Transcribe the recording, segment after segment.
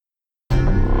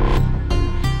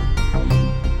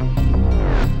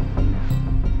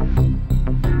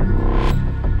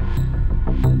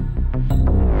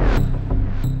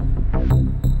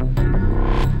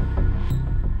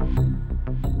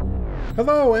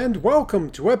Hello and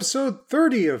welcome to episode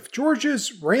 30 of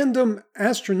George's Random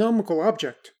Astronomical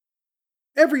Object.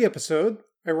 Every episode,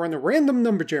 I run a random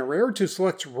number generator to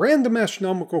select random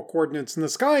astronomical coordinates in the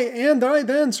sky, and I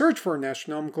then search for an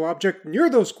astronomical object near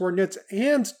those coordinates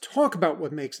and talk about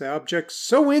what makes that object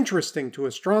so interesting to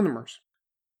astronomers.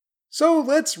 So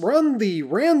let's run the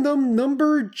random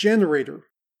number generator.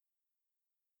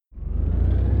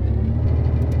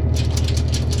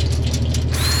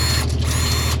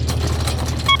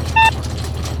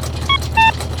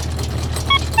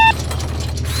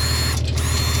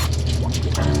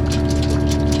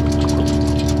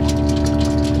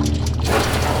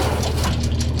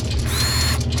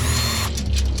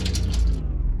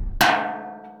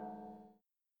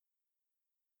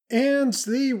 And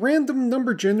the random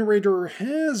number generator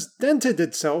has dented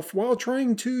itself while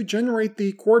trying to generate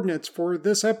the coordinates for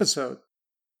this episode.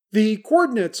 The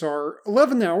coordinates are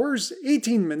 11 hours,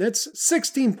 18 minutes,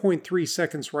 16.3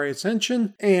 seconds right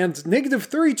ascension, and negative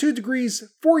 32 degrees,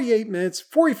 48 minutes,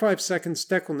 45 seconds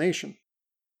declination.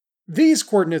 These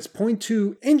coordinates point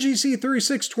to NGC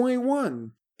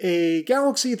 3621, a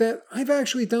galaxy that I've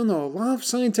actually done a lot of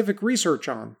scientific research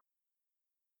on.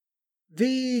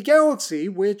 The galaxy,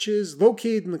 which is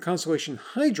located in the constellation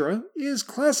Hydra, is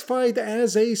classified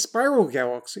as a spiral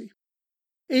galaxy.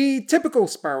 A typical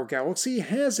spiral galaxy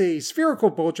has a spherical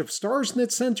bulge of stars in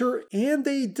its center and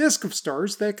a disk of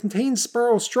stars that contains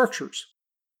spiral structures.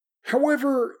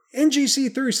 However,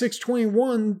 NGC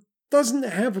 3621 doesn't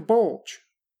have a bulge.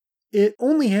 It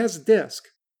only has a disk.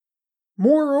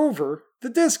 Moreover, the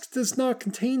disk does not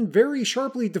contain very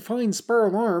sharply defined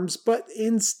spiral arms, but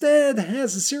instead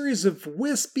has a series of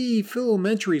wispy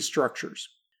filamentary structures.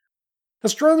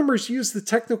 Astronomers use the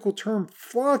technical term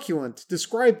flocculent to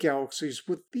describe galaxies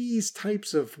with these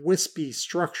types of wispy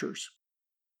structures.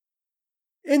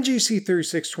 NGC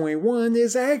 3621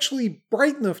 is actually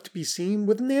bright enough to be seen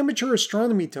with an amateur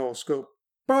astronomy telescope,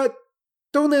 but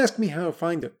don't ask me how to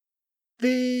find it.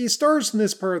 The stars in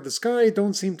this part of the sky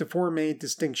don't seem to form any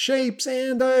distinct shapes,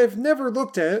 and I've never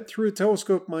looked at it through a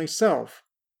telescope myself.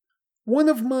 One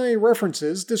of my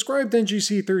references described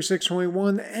NGC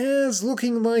 3621 as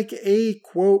looking like a,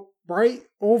 quote, bright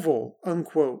oval,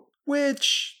 unquote,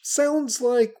 which sounds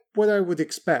like what I would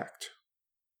expect.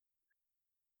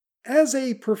 As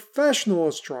a professional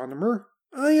astronomer,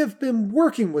 I have been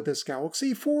working with this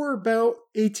galaxy for about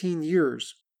 18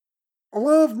 years. A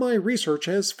lot of my research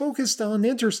has focused on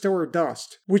interstellar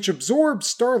dust, which absorbs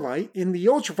starlight in the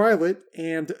ultraviolet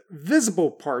and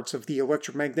visible parts of the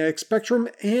electromagnetic spectrum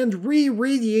and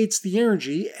re-radiates the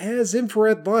energy as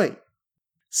infrared light.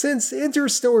 Since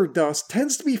interstellar dust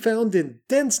tends to be found in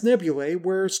dense nebulae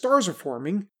where stars are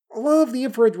forming, a lot of the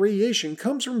infrared radiation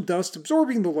comes from dust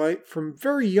absorbing the light from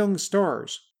very young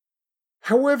stars.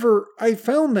 However, I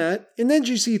found that in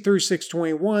NGC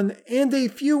 3621 and a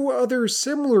few other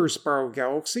similar spiral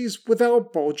galaxies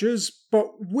without bulges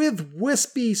but with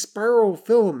wispy spiral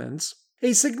filaments,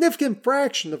 a significant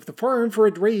fraction of the far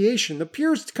infrared radiation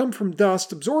appears to come from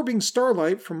dust absorbing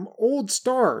starlight from old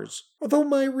stars, although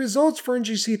my results for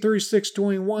NGC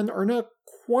 3621 are not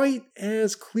quite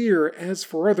as clear as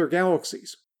for other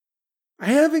galaxies. I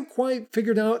haven't quite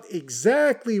figured out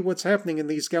exactly what's happening in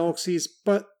these galaxies,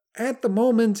 but at the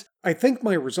moment, I think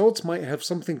my results might have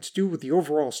something to do with the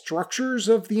overall structures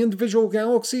of the individual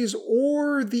galaxies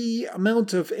or the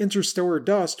amount of interstellar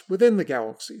dust within the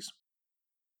galaxies.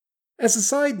 As a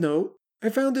side note, I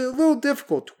found it a little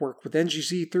difficult to work with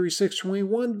NGC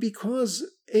 3621 because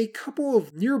a couple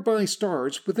of nearby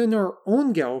stars within our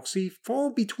own galaxy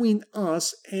fall between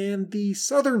us and the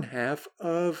southern half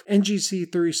of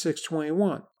NGC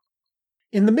 3621.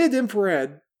 In the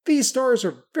mid-infrared, these stars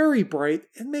are very bright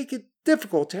and make it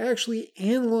difficult to actually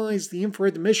analyze the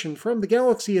infrared emission from the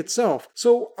galaxy itself,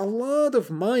 so a lot of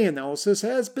my analysis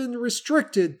has been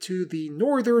restricted to the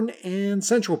northern and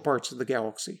central parts of the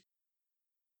galaxy.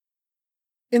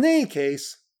 In any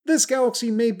case, this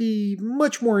galaxy may be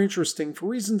much more interesting for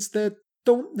reasons that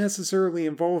don't necessarily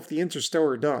involve the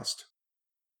interstellar dust.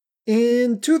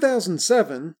 In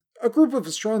 2007, a group of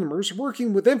astronomers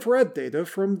working with infrared data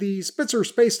from the Spitzer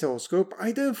Space Telescope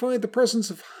identified the presence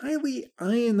of highly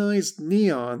ionized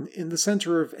neon in the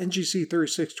center of NGC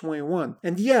 3621.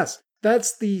 And yes,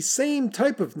 that's the same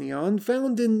type of neon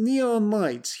found in neon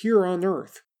lights here on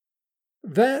Earth.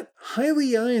 That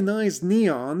highly ionized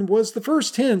neon was the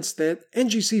first hint that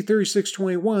NGC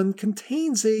 3621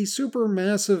 contains a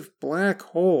supermassive black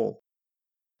hole.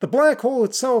 The black hole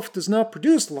itself does not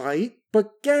produce light,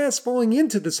 but gas falling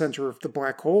into the center of the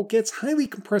black hole gets highly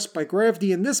compressed by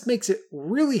gravity, and this makes it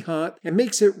really hot and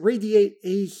makes it radiate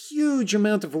a huge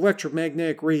amount of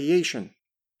electromagnetic radiation.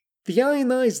 The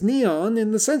ionized neon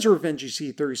in the center of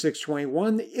NGC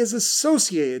 3621 is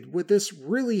associated with this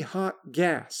really hot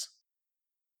gas.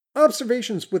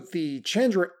 Observations with the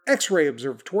Chandra X-ray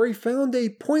Observatory found a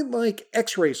point-like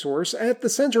X-ray source at the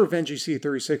center of NGC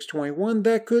 3621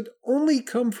 that could only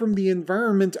come from the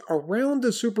environment around a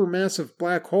supermassive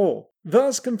black hole,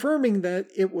 thus confirming that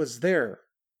it was there.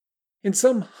 In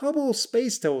some Hubble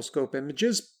Space Telescope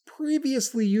images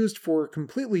previously used for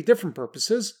completely different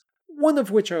purposes, one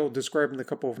of which I will describe in a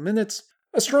couple of minutes,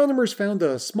 astronomers found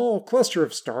a small cluster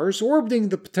of stars orbiting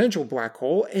the potential black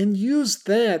hole and used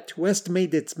that to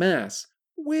estimate its mass,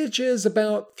 which is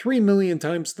about 3 million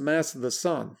times the mass of the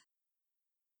Sun.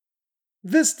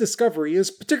 This discovery is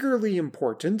particularly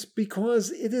important because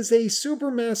it is a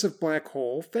supermassive black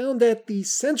hole found at the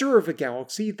center of a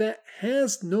galaxy that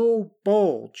has no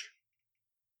bulge.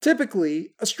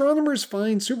 Typically, astronomers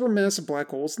find supermassive black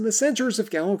holes in the centers of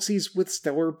galaxies with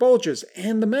stellar bulges,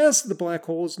 and the mass of the black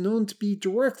hole is known to be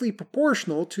directly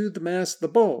proportional to the mass of the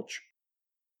bulge.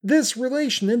 This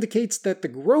relation indicates that the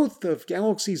growth of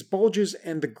galaxies' bulges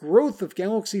and the growth of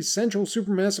galaxies' central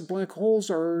supermassive black holes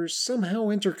are somehow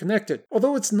interconnected,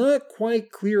 although it's not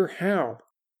quite clear how.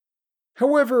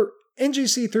 However,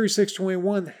 NGC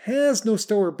 3621 has no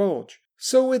stellar bulge,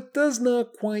 so it does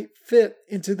not quite fit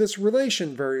into this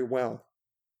relation very well.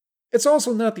 It's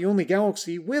also not the only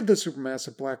galaxy with a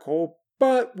supermassive black hole,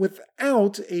 but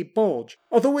without a bulge,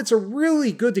 although it's a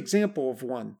really good example of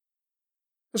one.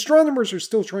 Astronomers are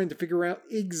still trying to figure out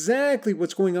exactly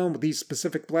what's going on with these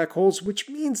specific black holes, which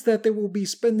means that they will be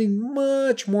spending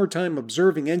much more time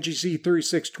observing NGC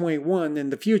 3621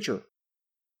 in the future.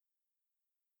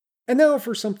 And now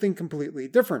for something completely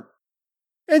different.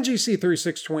 NGC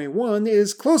 3621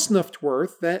 is close enough to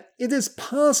Earth that it is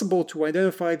possible to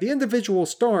identify the individual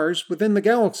stars within the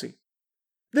galaxy.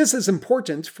 This is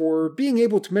important for being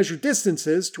able to measure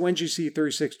distances to NGC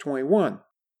 3621.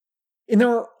 In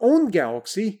our own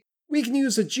galaxy, we can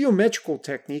use a geometrical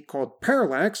technique called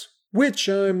parallax, which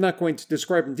I'm not going to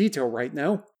describe in detail right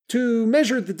now, to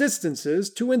measure the distances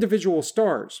to individual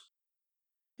stars.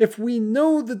 If we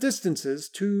know the distances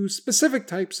to specific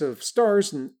types of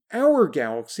stars in our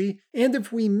galaxy, and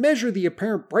if we measure the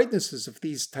apparent brightnesses of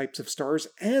these types of stars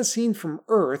as seen from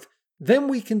Earth, then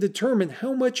we can determine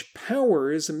how much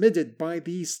power is emitted by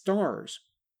these stars.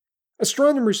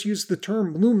 Astronomers use the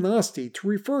term luminosity to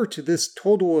refer to this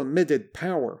total emitted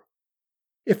power.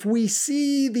 If we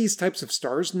see these types of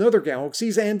stars in other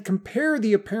galaxies and compare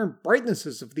the apparent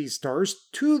brightnesses of these stars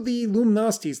to the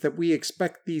luminosities that we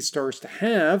expect these stars to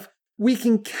have, we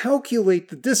can calculate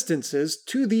the distances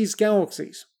to these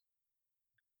galaxies.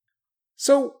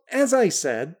 So, as I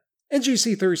said,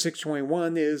 NGC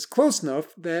 3621 is close enough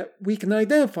that we can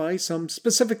identify some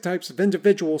specific types of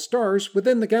individual stars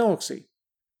within the galaxy.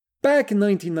 Back in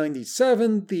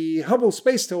 1997, the Hubble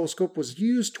Space Telescope was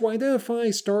used to identify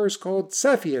stars called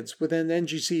Cepheids within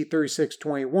NGC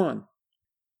 3621.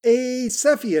 A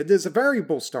Cepheid is a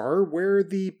variable star where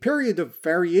the period of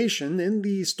variation in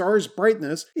the star's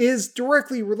brightness is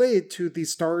directly related to the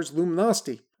star's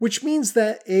luminosity, which means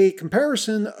that a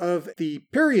comparison of the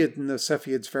period in the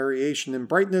Cepheid's variation in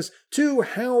brightness to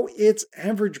how its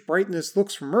average brightness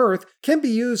looks from Earth can be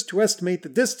used to estimate the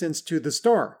distance to the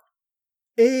star.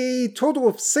 A total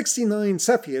of 69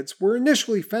 Cepheids were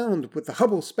initially found with the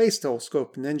Hubble Space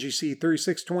Telescope in NGC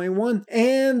 3621,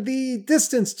 and the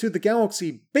distance to the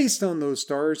galaxy based on those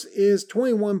stars is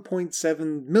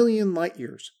 21.7 million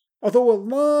light-years. Although a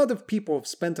lot of people have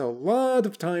spent a lot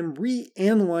of time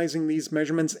reanalyzing these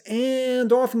measurements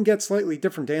and often get slightly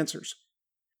different answers.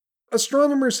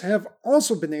 Astronomers have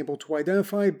also been able to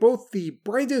identify both the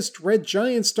brightest red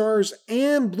giant stars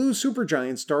and blue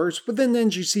supergiant stars within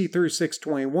NGC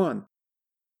 3621.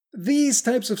 These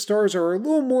types of stars are a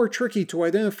little more tricky to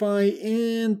identify,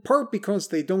 in part because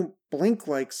they don't blink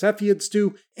like Cepheids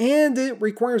do, and it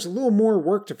requires a little more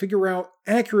work to figure out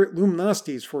accurate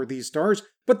luminosities for these stars,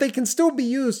 but they can still be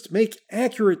used to make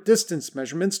accurate distance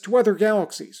measurements to other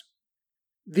galaxies.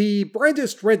 The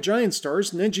brightest red giant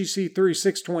stars in NGC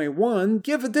 3621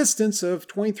 give a distance of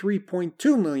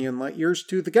 23.2 million light-years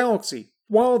to the galaxy,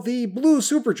 while the blue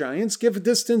supergiants give a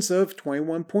distance of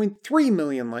 21.3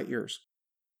 million light-years.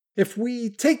 If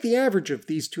we take the average of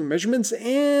these two measurements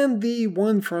and the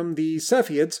one from the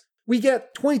Cepheids, we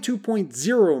get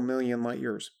 22.0 million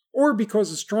light-years, or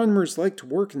because astronomers like to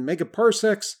work in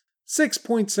megaparsecs,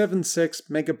 6.76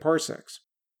 megaparsecs.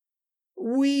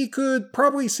 We could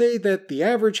probably say that the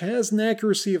average has an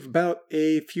accuracy of about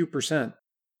a few percent.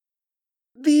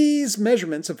 These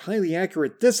measurements of highly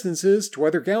accurate distances to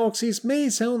other galaxies may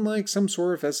sound like some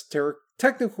sort of esoteric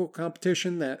technical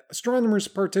competition that astronomers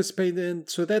participate in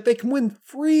so that they can win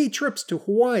free trips to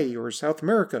Hawaii or South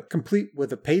America, complete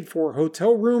with a paid-for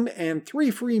hotel room and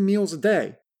 3 free meals a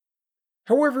day.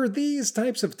 However, these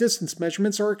types of distance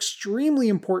measurements are extremely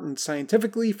important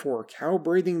scientifically for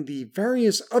calibrating the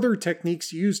various other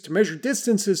techniques used to measure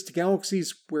distances to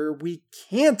galaxies where we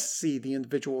can't see the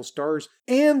individual stars,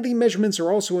 and the measurements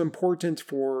are also important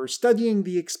for studying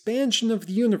the expansion of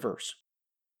the universe.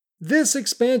 This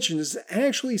expansion is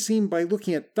actually seen by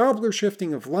looking at Doppler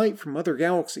shifting of light from other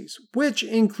galaxies, which,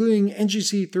 including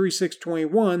NGC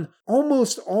 3621,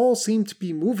 almost all seem to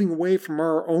be moving away from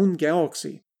our own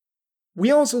galaxy. We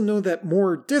also know that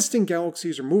more distant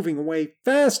galaxies are moving away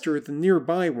faster than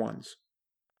nearby ones.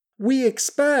 We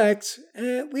expect,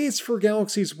 at least for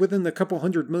galaxies within a couple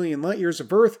 100 million light years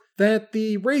of Earth, that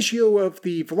the ratio of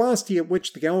the velocity at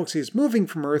which the galaxy is moving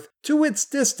from Earth to its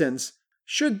distance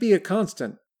should be a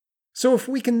constant. So if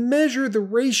we can measure the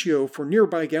ratio for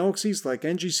nearby galaxies like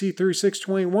NGC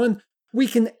 3621, we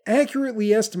can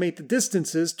accurately estimate the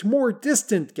distances to more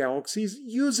distant galaxies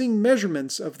using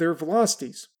measurements of their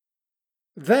velocities.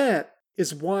 That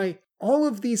is why all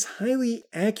of these highly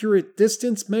accurate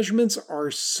distance measurements are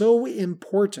so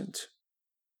important.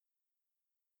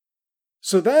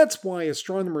 So that's why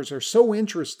astronomers are so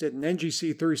interested in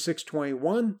NGC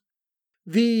 3621.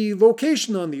 The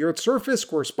location on the Earth's surface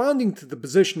corresponding to the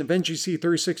position of NGC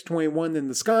 3621 in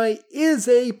the sky is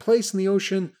a place in the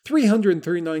ocean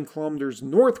 339 kilometers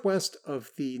northwest of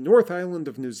the North Island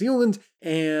of New Zealand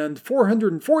and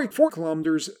 444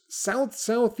 kilometers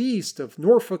south-southeast of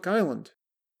Norfolk Island,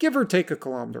 give or take a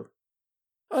kilometer.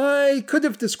 I could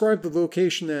have described the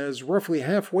location as roughly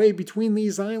halfway between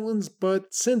these islands,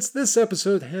 but since this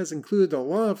episode has included a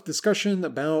lot of discussion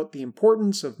about the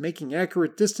importance of making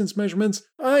accurate distance measurements,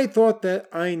 I thought that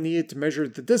I needed to measure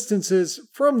the distances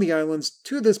from the islands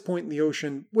to this point in the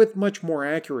ocean with much more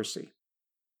accuracy.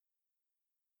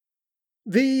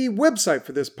 The website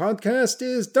for this podcast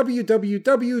is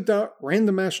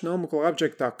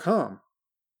www.randomastronomicalobject.com.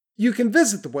 You can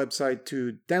visit the website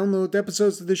to download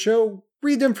episodes of the show,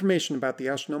 read information about the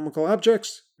astronomical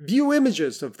objects, view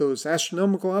images of those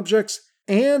astronomical objects,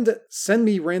 and send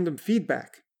me random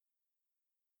feedback.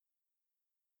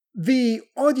 The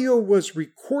audio was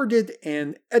recorded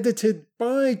and edited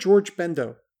by George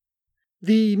Bendo.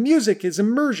 The music is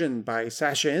Immersion by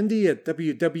Sasha Endy at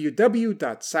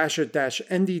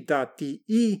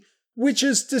www.sasha-endy.de, which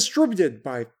is distributed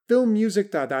by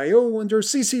filmmusic.io under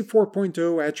CC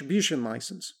 4.0 attribution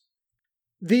license.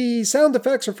 The sound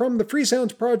effects are from the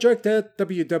Freesound Project at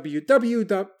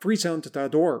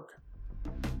www.freesound.org.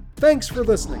 Thanks for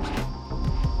listening.